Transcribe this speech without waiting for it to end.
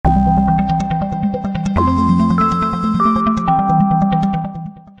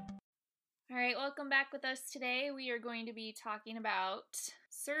welcome back with us today. We are going to be talking about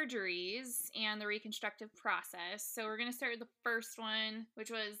surgeries and the reconstructive process. So we're going to start with the first one,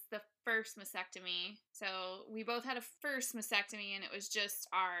 which was the first mastectomy. So we both had a first mastectomy, and it was just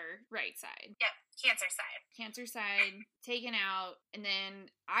our right side. Yep, cancer side Taken out, and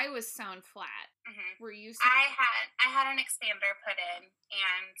then I was sewn flat. Mm-hmm. Were you? I had an expander put in,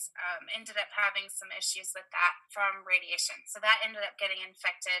 and ended up having some issues with that from radiation. So that ended up getting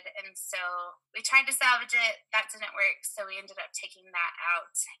infected, and so we tried to salvage it. That didn't work, so we ended up taking that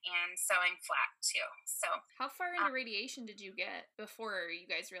out and sewing flat too. So how far into radiation did you get before you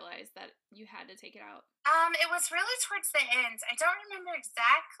guys realized that you had to take it out? It was really towards the end. I don't remember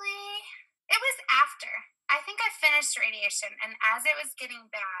exactly. It was after. I think I finished radiation, and as it was getting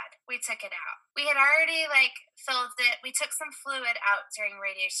bad, we took it out. We had already filled it. We took some fluid out during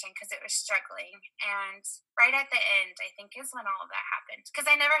radiation because it was struggling, and right at the end, I think, is when all of that happened. Because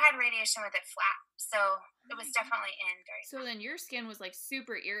I never had radiation with it flat, so it was definitely in during. So then your skin was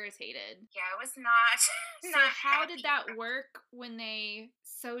super irritated. Yeah, it was not. So how did that work when they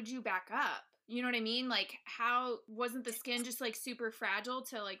sewed you back up? You know what I mean? How wasn't the skin just super fragile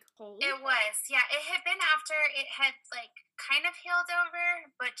to hold? It was, yeah. It had been after it had kind of healed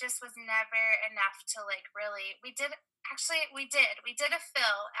over, but just was never enough to really. We did a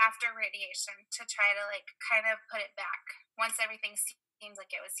fill after radiation to try to kind of put it back once everything seemed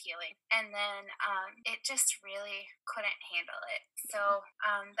like it was healing, and then it just really couldn't handle it. So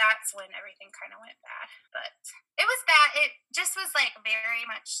that's when everything kind of went bad. But it was bad. It just was very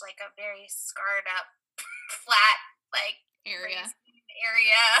much a very scarred up, flat area,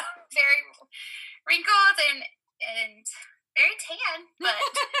 very wrinkled and very tan. But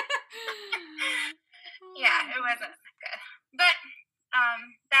yeah, it wasn't good. But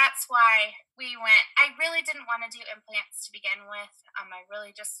that's why we went. I really didn't want to do implants to begin with. I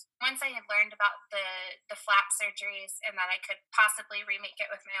really just, once I had learned about the flap surgeries and that I could possibly remake it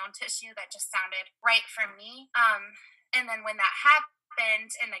with my own tissue, that just sounded right for me. And then when that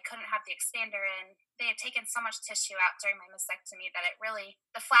happened and I couldn't have the expander in, they had taken so much tissue out during my mastectomy that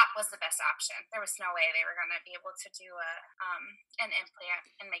the flap was the best option. There was no way they were going to be able to do an implant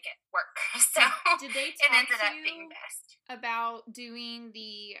and make it work. So did they it ended up being best. About doing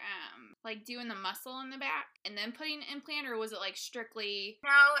the doing the muscle in the back and then putting an implant, or was it strictly?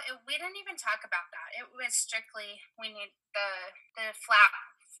 No, we didn't even talk about that. It was strictly, we need the flap.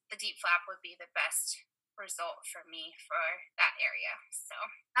 The deep flap would be the best result for me for that area. So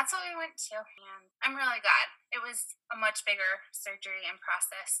that's what we went to, and I'm really glad. It was a much bigger surgery and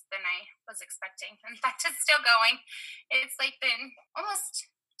process than I was expecting. In fact, it's still going. It's been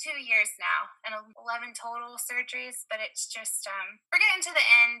almost 2 years now and 11 total surgeries, but it's just we're getting to the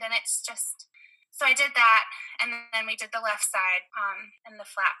end, and it's just. So I did that, and then we did the left side and the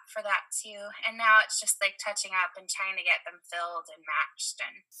flap for that too. And now it's just touching up and trying to get them filled and matched.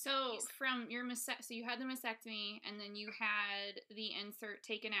 And so from your so you had the mastectomy, and then you had the insert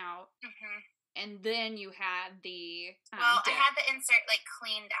taken out, and then you had the I had the insert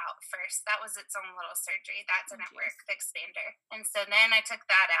cleaned out first. That was its own little surgery. That didn't work, the expander. And so then I took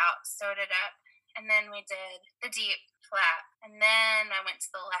that out, sewed it up. And then we did the deep flap. And then I went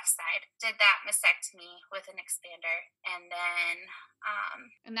to the left side, did that mastectomy with an expander. And then...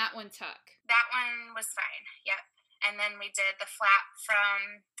 and that one took? That one was fine, yep. And then we did the flap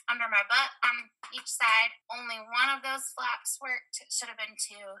from under my butt on each side. Only one of those flaps worked. It should have been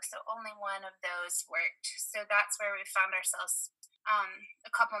 2, so only one of those worked. So that's where we found ourselves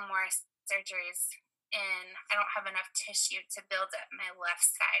a couple more surgeries. And I don't have enough tissue to build up my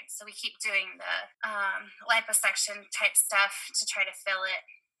left side. So we keep doing the liposuction type stuff to try to fill it.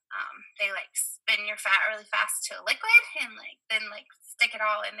 They spin your fat really fast to a liquid and then stick it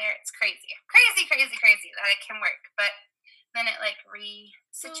all in there. It's crazy that it can work. But then it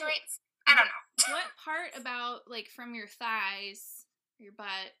re-situates. I don't know. What part about from your thighs, your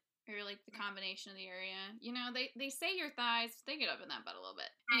butt, or the combination of the area? They say your thighs, they get up in that butt a little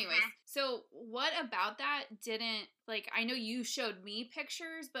bit. Anyways, so what about that didn't, I know you showed me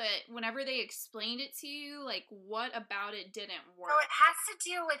pictures, but whenever they explained it to you, what about it didn't work? So it has to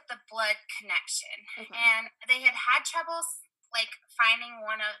do with the blood connection. Okay. And they had troubles finding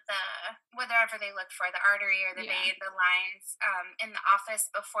one of whatever they look for, the artery or the vein, the lines in the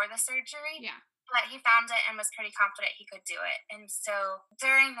office before the surgery. Yeah. But he found it and was pretty confident he could do it. And so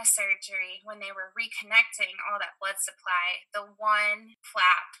during the surgery, when they were reconnecting all that blood supply, the one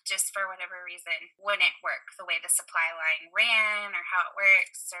flap, just for whatever reason, wouldn't work the way the supply line ran or how it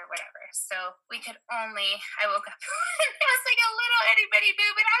works or whatever. So I woke up and it was a little itty bitty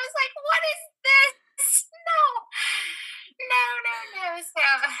boob, and I was like, what is this? No. So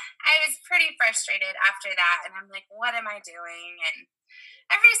I I was pretty frustrated after that, and I'm like, what am I doing? And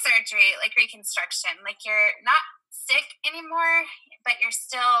every surgery, like reconstruction, like you're not sick anymore, but you're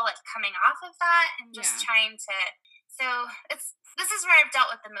still like coming off of that and just Yeah. trying to. So this is where I've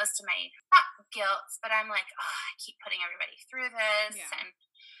dealt with the most of my not guilt, but I'm like, oh, I keep putting everybody through this, Yeah.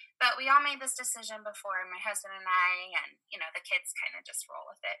 but we all made this decision before, my husband and I, and the kids kind of just roll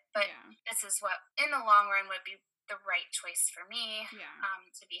with it. But Yeah. this is what, in the long run, would be the right choice for me, Yeah.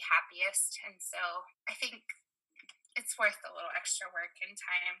 to be happiest. And so I think it's worth a little extra work and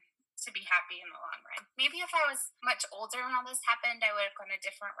time to be happy in the long run. Maybe if I was much older when all this happened, I would have gone a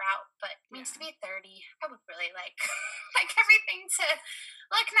different route. But it means to be 30, I would really like like everything to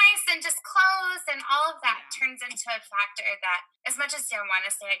look nice and just clothes and all of that turns into a factor that, as much as I want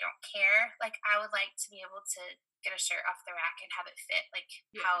to say I don't care, like I would like to be able to get a shirt off the rack and have it fit like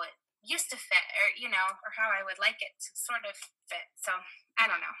how it used to fit, or or how I would like it to sort of fit. So I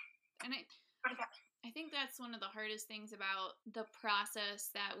don't know. And I think that's one of the hardest things about the process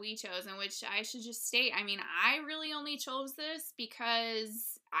that we chose, in which I should just state, I mean, I really only chose this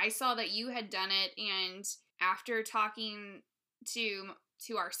because I saw that you had done it, and after talking to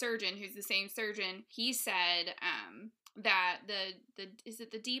our surgeon, who's the same surgeon, he said that the is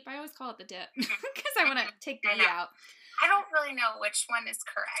it the deep? I always call it the dip because I want to take the E out. I don't really know which one is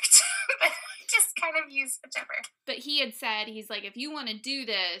correct, but just kind of use whichever. But he had said, he's like, if you want to do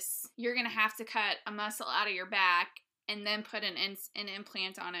this, you're going to have to cut a muscle out of your back and then put an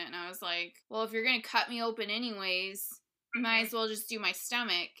implant on it. And I was like, well, if you're going to cut me open anyways, you might as well just do my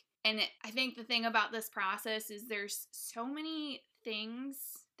stomach. And I think the thing about this process is there's so many things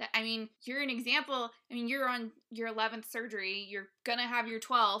that, I mean, you're an example. I mean, you're on your 11th surgery. You're going to have your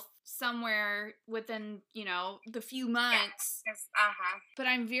 12th somewhere within, the few months. Yes. But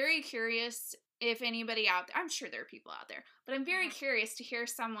I'm very curious if anybody out there, I'm sure there are people out there, but I'm very curious to hear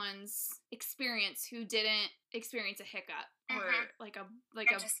someone's experience who didn't experience a hiccup or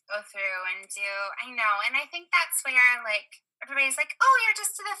just go through and do. I know. And I think that's where everybody's like, oh, you're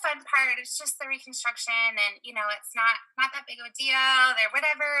just to the fun part. It's just the reconstruction, and it's not that big of a deal or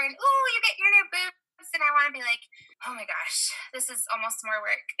whatever. And oh, you get your new boobs. And I want to be like, oh my gosh, this is almost more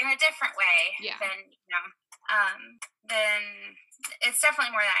work in a different way than it's definitely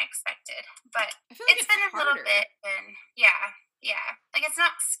more than I expected. But it's been a little bit, and yeah, like it's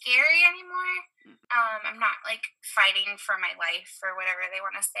not scary anymore. I'm not like fighting for my life or whatever they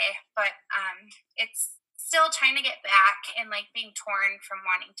want to say, but it's still trying to get back and like being torn from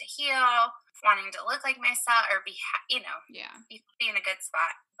wanting to heal, wanting to look like myself, or be in a good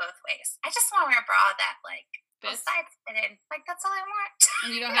spot both ways. I just want to wear a bra that like both sides fit in. Like that's all I want.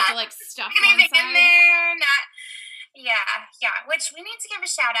 And you don't have to like stuff anything in there. Which we need to give a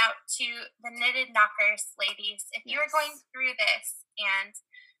shout out to the Knitted Knockers ladies. If you are going through this and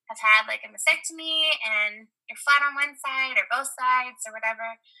have had like a mastectomy and you're flat on one side or both sides or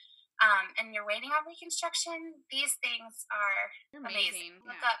whatever, and you're waiting on reconstruction, these things are amazing.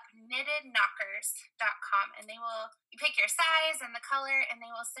 Look up knittedknockers.com and you pick your size and the color, and they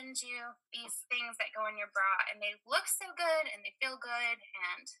will send you these things that go in your bra, and they look so good and they feel good,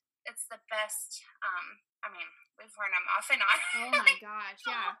 and it's the best. I mean, we've worn them off and on. Oh my gosh,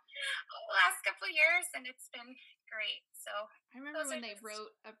 yeah. The last couple of years, and it's been great. So I remember when they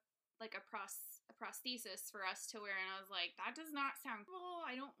wrote a prosthesis for us to wear, and I was like, that does not sound cool.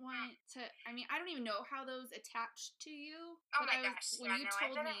 I don't want to. I mean, I don't even know how those attach to you. Oh my gosh! I didn't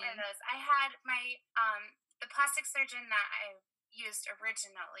wear those. I had my the plastic surgeon that I used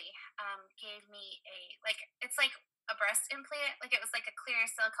originally gave me it's like a breast implant. Like it was like a clear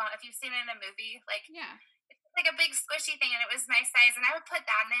silicone. If you've seen it in a movie, it's like a big squishy thing, and it was my size, and I would put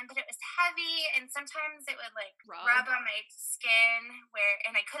that in, but it was heavy, and sometimes it would like rub on my skin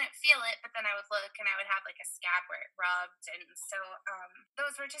and I couldn't feel it, but then I would look and I would have like a scab where it rubbed, and so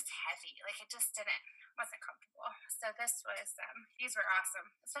those were just heavy. Like it just wasn't comfortable. So these were awesome,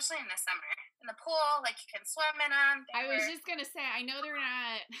 especially in the summer. In the pool, like you can swim in them. I was just gonna say, I know they're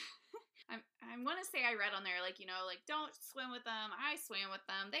not I want to say I read on there, don't swim with them. I swam with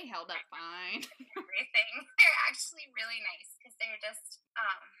them. They held up fine. Everything. They're actually really nice because they're just,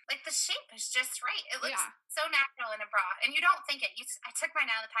 the shape is just right. It looks so natural in a bra. And you don't think it. I took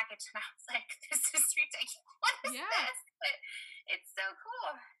mine out of the package and I was like, this is ridiculous. What is this? But it's so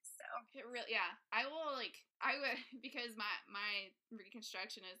cool. So. It really, I would, because my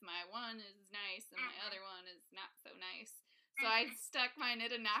reconstruction is my one is nice and my other one is not so nice. So I stuck my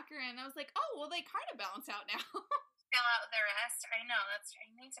knitted knocker in, and I was like, oh, well, they kind of balance out now. Fill out the rest. I know, I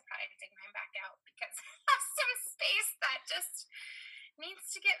need to probably dig mine back out because I have some space that just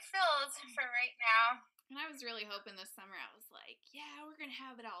needs to get filled for right now. And I was really hoping this summer, I was like, yeah, we're going to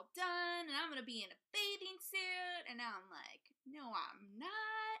have it all done, and I'm going to be in a bathing suit. And now I'm like, no, I'm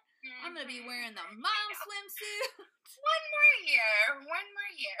not. I'm going to be wearing the mom swimsuit. One more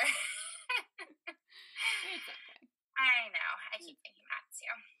year. It's okay. I know. I keep thinking that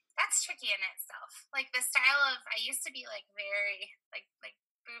too. That's tricky in itself. Like the style of, I used to be like very like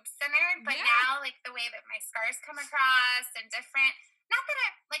boob centered, but now like the way that my scars come across and different. Not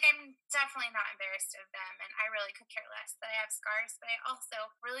that I'm definitely not embarrassed of them, and I really could care less that I have scars, but I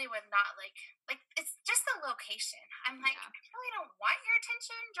also really would not like it's just the location. I'm like, I really don't want your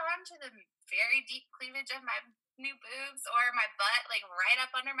attention drawn to the very deep cleavage of my new boobs or my butt, like right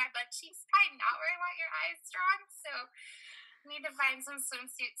up under my butt cheeks. Probably not where I want your eyes drawn, so I need to find some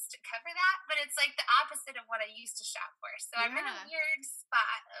swimsuits to cover that, but it's like the opposite of what I used to shop for, so I'm in a weird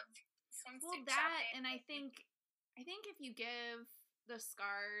spot of swimsuit shopping. And I think if you give the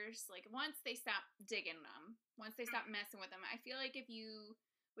scars, like once they stop digging them, once they stop messing with them, I feel like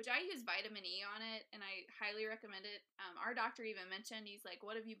which I use vitamin E on it, and I highly recommend it. Our doctor even mentioned, he's like,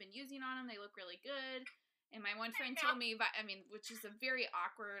 what have you been using on them? They look really good. And my one friend told me, which is a very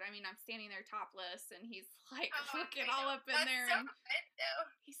awkward, I'm standing there topless, and he's like looking all up in there. So and good, though.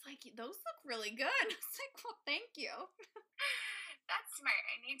 He's like, those look really good. I was like, well, thank you. That's smart.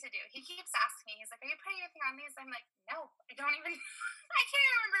 I need to do. He keeps asking me, he's like, are you putting anything on these? I'm like, no, I don't even, I can't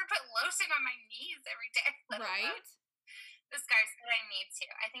even remember to put lotion on my knees every day. Right? The scars that I need to.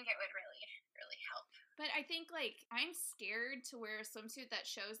 I think it would really, really help. But I think, like, I'm scared to wear a swimsuit that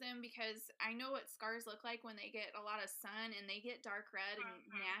shows them because I know what scars look like when they get a lot of sun and they get dark red and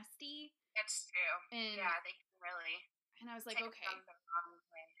nasty. That's true. And yeah, they can really. And I was like, okay.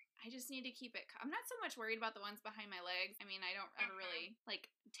 I just need to keep it. I'm not so much worried about the ones behind my legs. I mean, I don't ever really like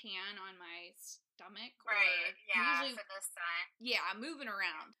tan on my stomach. Right. Yeah. Usually, for the sun. Yeah, moving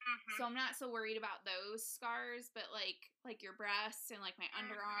around. So I'm not so worried about those scars, but like your breasts and like my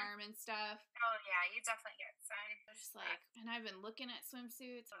underarm and stuff. Oh yeah, you definitely get sun. Just like, and I've been looking at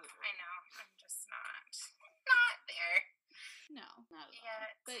swimsuits. I know. I'm just not there. No, not at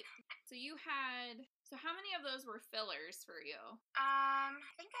all. But so how many of those were fillers for you? I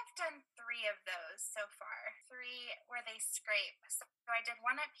think I've done 3 of those so far. 3 where they scrape. So I did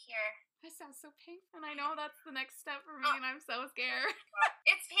one up here. That sounds so painful. And I know that's the next step for me, and I'm so scared.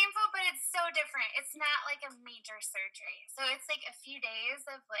 It's painful, but it's so different. It's not like a major surgery. So it's like a few days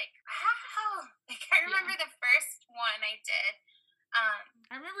of like, how? Like I remember the first one I did.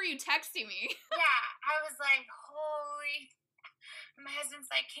 I remember you texting me. Yeah, I was like, holy. My husband's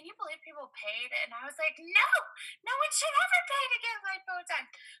like, can you believe people paid? And I was like, no one should ever pay to get lipo done.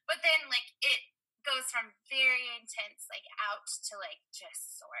 But then like it goes from very intense like out to like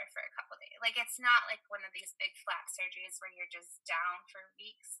just sore for a couple days. Like it's not like one of these big flap surgeries where you're just down for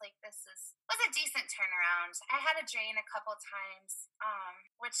weeks. Like this was a decent turnaround. I had a drain a couple times,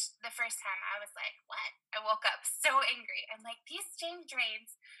 which the first time I was like, what? I woke up so angry. I'm like, these Jane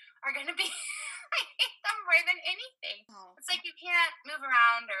drains are gonna be I hate them more than anything. It's like you can't move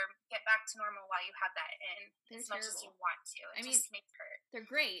around or get back to normal while you have that in as much as you want to. It just makes it hurt. They're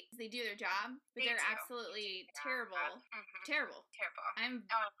great. They do their job, but they're absolutely terrible. Terrible. I'm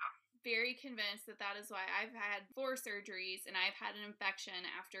very convinced that is why I've had 4 surgeries and I've had an infection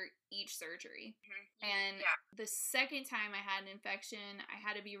after each surgery. And the second time I had an infection, I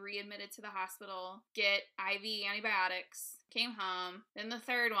had to be readmitted to the hospital, get IV antibiotics, came home. Then the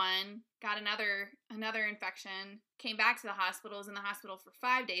third one, got another infection, came back to the hospital, was in the hospital for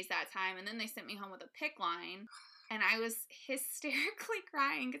 5 days that time, and then they sent me home with a PICC line. And I was hysterically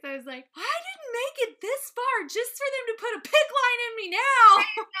crying because I was like, I didn't make it this far just for them to put a PICC line in me now.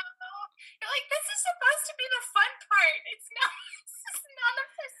 You're like, this is supposed to be the fun part. It's not. This is none of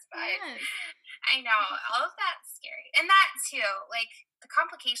this fun. Yes. I know. All of that's scary. And that too, like the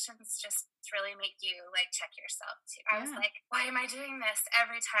complications just really make you like check yourself too. I was like, why am I doing this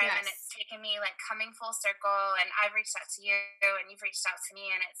every time? And it's taken me like coming full circle, and I've reached out to you and you've reached out to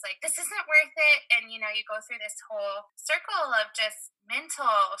me, and it's like, this isn't worth it. And you go through this whole circle of just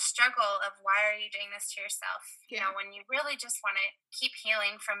mental struggle of why are you doing this to yourself? When you really just want to keep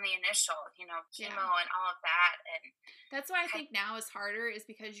healing from the initial, chemo and all of that. And that's why I think now is harder, is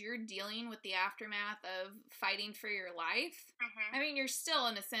because you're dealing with the aftermath of fighting for your life. I mean, you're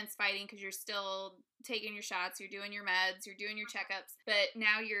still in a sense fighting because you're still taking your shots, you're doing your meds, you're doing your checkups, but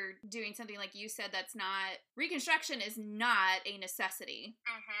now you're doing something like you said that's not, reconstruction is not a necessity.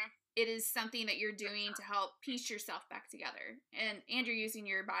 It is something that you're doing to help piece yourself back together, and you're using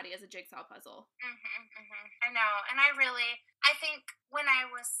your body as a jigsaw puzzle. I know, and I think when I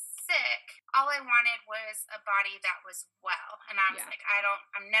was sick, all I wanted was a body that was well. And I was Yeah. like,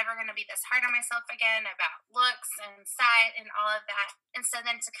 I'm never going to be this hard on myself again about looks and size and all of that. And so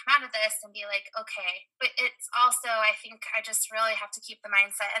then to come out of this and be like, okay, but it's also, I think I just really have to keep the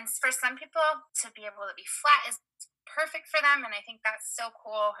mindset. And for some people to be able to be flat is perfect for them, and I think that's so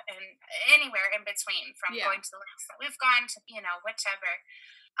cool. And anywhere in between, from Yeah. going to the lengths that we've gone to, whichever,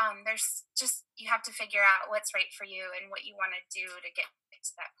 there's just, you have to figure out what's right for you and what you want to do to get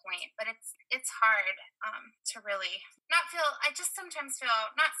to that point. But it's hard to really not feel, I just sometimes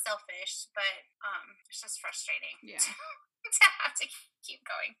feel not selfish, but it's just frustrating. Yeah. To have to keep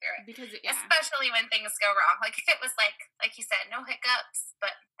going through it, because especially when things go wrong. Like if it was like you said, no hiccups,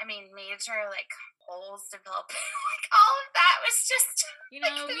 but I mean major like holes developing, like all of that was just we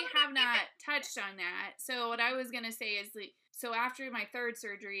have not touched on that. So what I was gonna say is, so after my third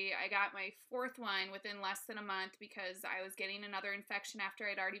surgery, I got my fourth one within less than a month because I was getting another infection after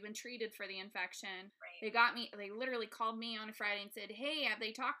I'd already been treated for the infection. Right. They literally called me on a Friday and said, hey, have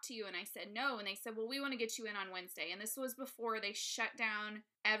they talked to you? And I said, no. And they said, well, we want to get you in on Wednesday. And this was before they shut down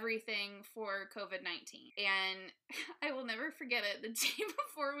everything for COVID-19. And I will never forget it. The day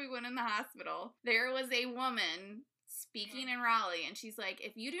before we went in the hospital, there was a woman speaking in Raleigh, and she's like,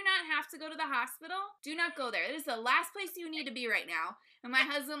 if you do not have to go to the hospital, do not go there. It is the last place you need to be right now. And my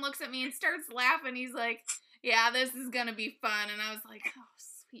husband looks at me and starts laughing. He's like, yeah, this is gonna be fun. And I was like, oh,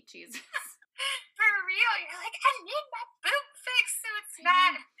 sweet Jesus. For real, you're like, I need my boob fixed, so it's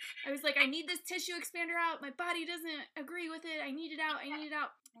not. I was like, I need this tissue expander out. My body doesn't agree with it. I need it out. I need it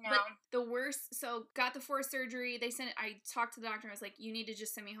out. No. But the worst, so got the fourth surgery. They sent it, I talked to the doctor. I was like, you need to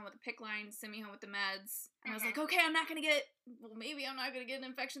just send me home with a PICC line, send me home with the meds. And I was like, okay, maybe I'm not going to get an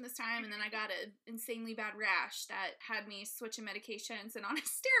infection this time. And then I got an insanely bad rash that had me switching medications and on a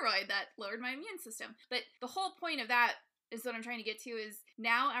steroid that lowered my immune system. But the whole point of that is what I'm trying to get to is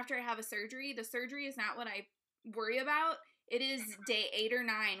now after I have a surgery, the surgery is not what I worry about. It is day 8 or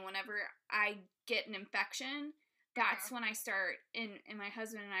 9 whenever I get an infection. That's when I start, and my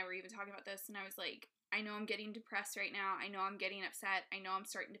husband and I were even talking about this, and I was like, I know I'm getting depressed right now. I know I'm getting upset. I know I'm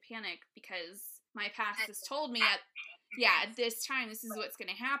starting to panic because my past has told me at this time, this is what's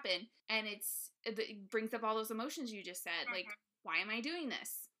going to happen. And it brings up all those emotions you just said. Like, why am I doing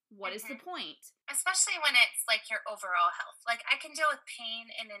this? What is the point? Especially when it's like your overall health. Like I can deal with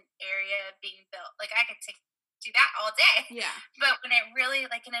pain in an area being built. Like I could do that all day. Yeah. But when it really,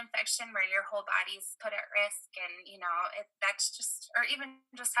 like an infection where your whole body's put at risk, and that's just, or even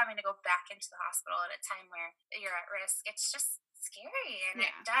just having to go back into the hospital at a time where you're at risk, it's just scary. And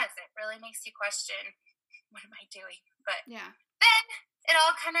it really makes you question, what am I doing? But then it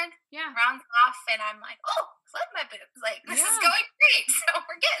all kind of rounds off, and I'm like, oh, love my boobs. Like, this is going great. So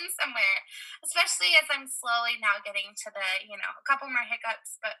we're getting somewhere, especially as I'm slowly now getting to the, a couple more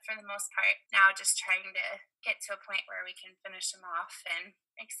hiccups, but for the most part, now just trying to get to a point where we can finish them off and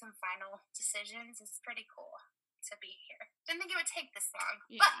make some final decisions is pretty cool to be here. Didn't think it would take this long,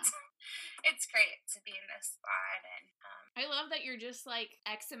 but it's great to be in this spot. And I love that you're just like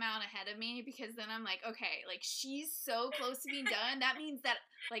X amount ahead of me, because then I'm like, okay, like she's so close to being done. That means that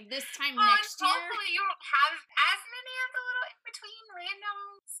like this time next year, hopefully you won't have as many of the little in between random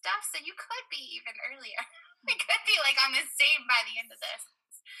stuff, so you could be even earlier. It could be like on the same by the end of this.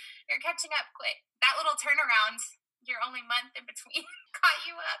 You're catching up quick. That little turnaround, your only month in between, caught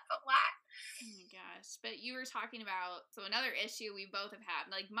you up a lot. Oh my gosh. But you were talking about, so another issue we both have had,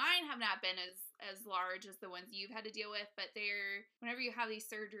 like mine have not been as large as the ones you've had to deal with, but whenever you have these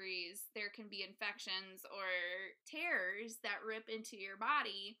surgeries, there can be infections or tears that rip into your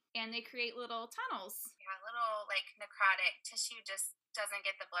body, and they create little tunnels. Yeah, little like necrotic tissue just doesn't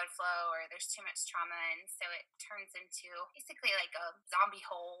get the blood flow, or there's too much trauma, and so it turns into basically like a zombie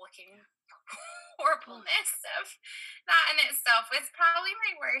hole looking horribleness of that in itself. Was probably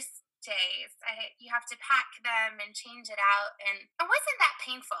my worst days. You have to pack them and change it out, and it wasn't that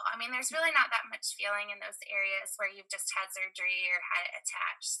painful. I mean, there's really not that much feeling in those areas where you've just had surgery or had it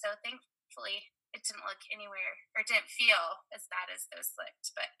attached, so thankfully it didn't look anywhere, or didn't feel as bad as those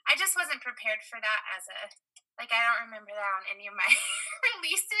looked. But I just wasn't prepared for that I don't remember that on any of my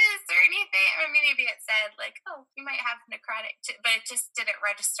releases or anything. I mean, maybe it said like, oh, you might have necrotic, but it just didn't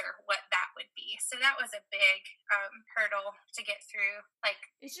register what that would be. So that was a big hurdle to get through. Like,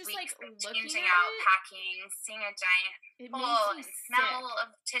 it's just like changing out, packing, seeing a giant hole and smell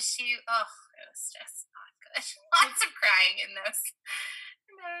of tissue. Oh, it was just not good. Lots of crying in those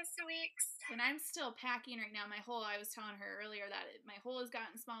weeks. And I'm still packing right now. I was telling her earlier that my hole has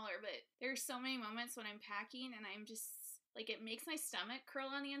gotten smaller, but there's so many moments when I'm packing and I'm just like, it makes my stomach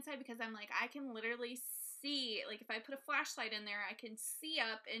curl on the inside, because I'm like, I can literally see, like, if I put a flashlight in there, I can see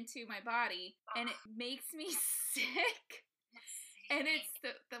up into my body, and it makes me sick. And it's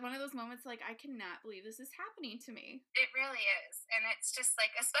one of those moments, like, I cannot believe this is happening to me. It really is. And it's just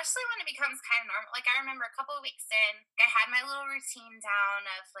like, especially when it becomes kind of normal. Like, I remember a couple of weeks in, I had my little routine down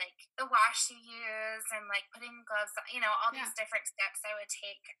of like the wash you use and like putting gloves on, all these different steps I would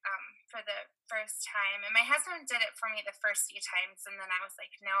take for the first time. And my husband did it for me the first few times. And then I was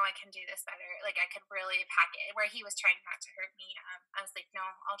like, no, I can do this better. Like, I could really pack it where he was trying not to hurt me. I was like, no,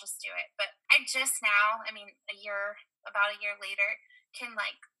 I'll just do it. But I just now, about a year later, can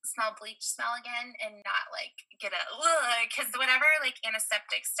like smell bleach smell again and not like get because whatever like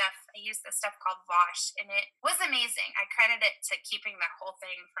antiseptic stuff, I use this stuff called Vosh, and it was amazing. I credit it to keeping that whole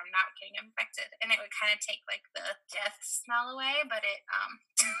thing from not getting infected, and it would kind of take like the death smell away, but it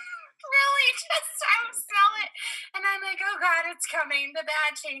really just, I would smell it and I'm like, oh God, it's coming. The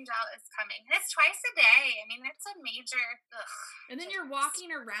bad change out is coming. And it's twice a day. I mean, it's a major and then you're walking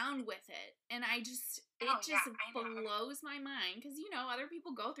around with it, and it just blows my mind, because other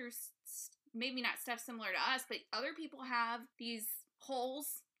people go through maybe not stuff similar to us, but other people have these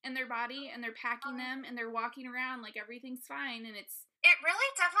holes in their body and they're packing them and they're walking around like everything's fine, and it really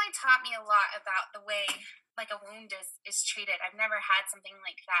definitely taught me a lot about the way like a wound is treated. I've never had something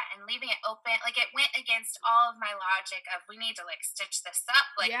like that, and leaving it open, like it went against all of my logic of we need to like stitch this up,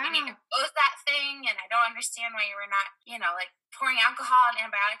 like we need to close that thing, and I don't understand why you were not, like pouring alcohol and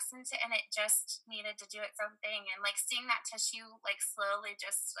antibiotics into it, and it just needed to do its own thing. And like seeing that tissue like slowly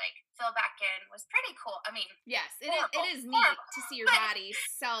just like fill back in was pretty cool. I mean, yes, it is neat to see your body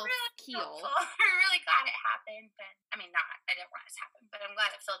self heal. I'm really glad it happened, but I didn't want it to happen, but I'm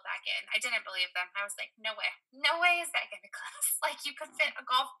glad it filled back in. I didn't believe them. I was like, no way is that gonna close. Like, you could fit a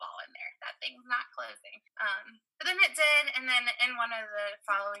golf ball in there. That thing's not closing. But then it did, and then in one of the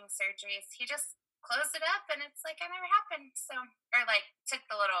following surgeries, he just closed it up, and it's like it never happened. So, or like took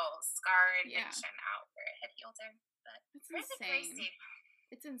the little scar infection out where it had healed in. But it's crazy.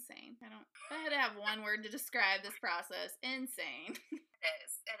 It's insane. If I had to have one word to describe this process, insane.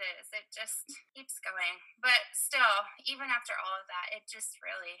 It is. It just keeps going. But still, even after all of that, it just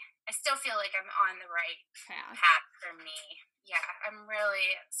really, I still feel like I'm on the right path for me. Yeah, I'm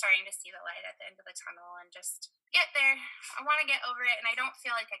really starting to see the light at the end of the tunnel and just get there. I want to get over it, and I don't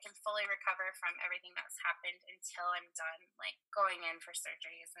feel like I can fully recover from everything that's happened until I'm done, like going in for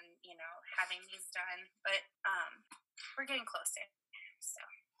surgeries and, having these done. But we're getting closer. So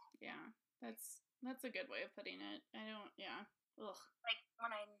yeah, that's a good way of putting it. Ugh. Like when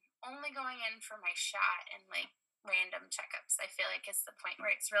I'm only going in for my shot and like random checkups, I feel like it's the point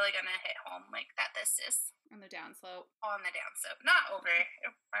where it's really gonna hit home, like that this is on the downslope. Not over.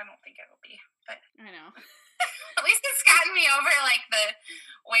 I don't think it will be, but I know. At least it's gotten me over like the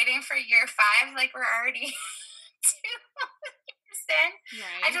waiting for year 5. Like we're already 2 years in.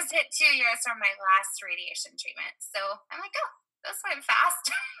 Right. I just hit 2 years from my last radiation treatment, so I'm like, oh, this went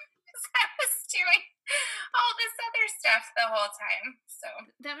fast. I was doing all this other stuff the whole time. So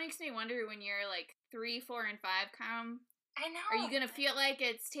that makes me wonder, when you're like 3, 4, and 5 come, I know, are you gonna feel like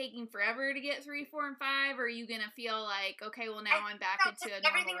it's taking forever to get 3, 4, and 5, or are you gonna feel like, okay, well now I'm back into a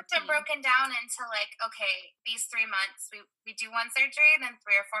normal everything's routine? Broken down into like, okay, these 3 months we do 1 surgery, and then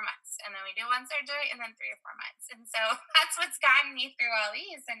 3 or 4 months, and then we do 1 surgery, and then 3 or 4 months, and so that's what's gotten me through all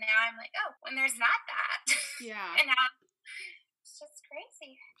these. And now I'm like, oh, when there's not that, and now it's just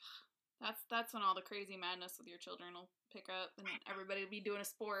crazy. That's when all the crazy madness with your children will pick up, and everybody will be doing a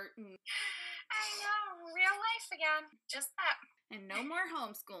sport. And I know, real life again, just that. And no more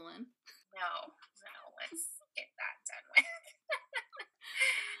homeschooling. No, let's get that done with.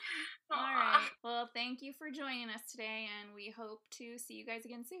 All right. Well, thank you for joining us today, and we hope to see you guys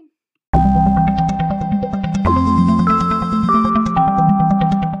again soon.